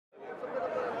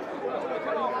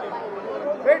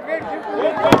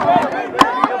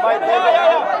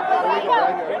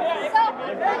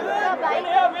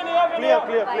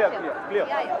Clear.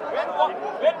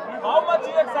 How much are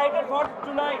you excited for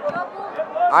tonight?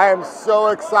 I am so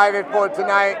excited for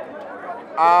tonight.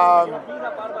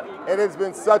 It has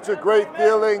been such a great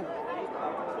feeling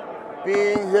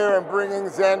being here and bringing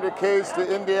Xander Cage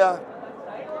to India.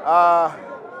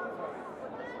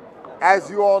 As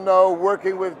you all know,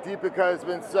 working with Deepika has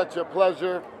been such a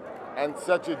pleasure and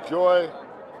such a joy.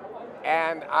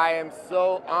 And I am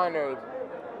so honored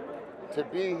to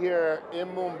be here in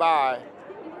Mumbai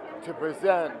to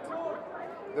present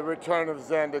the return of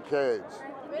Xander Cage.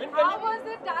 How was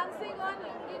it dancing on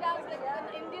Hindi dance, like an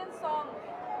Indian song?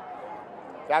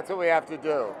 That's what we have to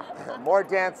do. More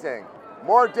dancing.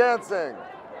 More dancing.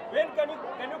 Vin, can you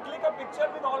click a picture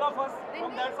with all of us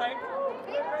from that side?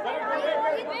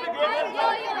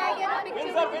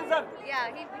 Vin, sir.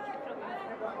 Yeah, he'll be here from here.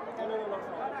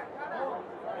 No.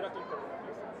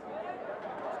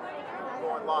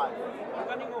 Going live.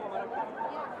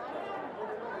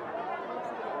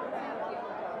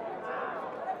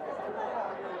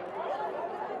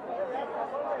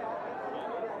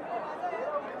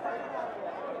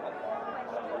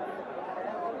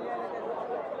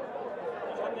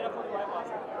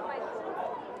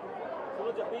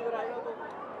 जब भी इधर आएगा तो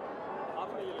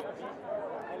आपने ये लेना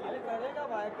करेगा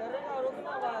भाई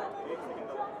रुकना भाई एक second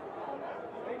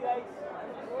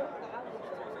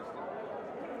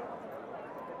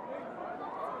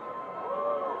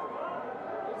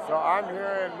So I'm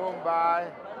here in Mumbai.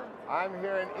 I'm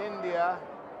here in India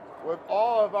with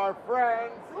all of our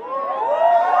friends.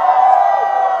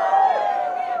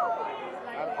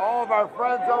 And all of our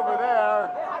friends over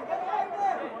there.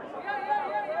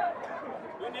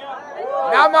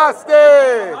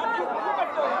 Namaste!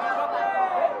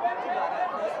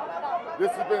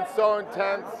 This has been so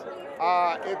intense.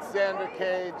 It's Xander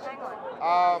Cage.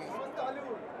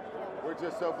 We're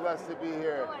just so blessed to be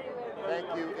here. Thank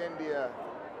you, India.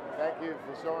 Thank you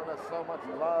for showing us so much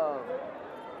love.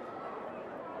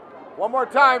 One more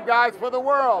time, guys, for the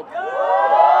world.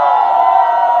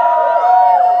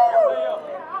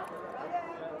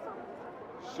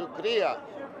 Shukriya.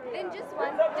 Then just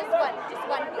one please.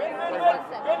 I'm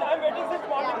waiting this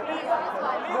morning, please.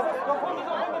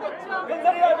 Vin,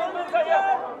 sir,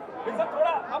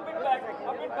 thoda up and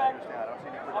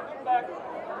back.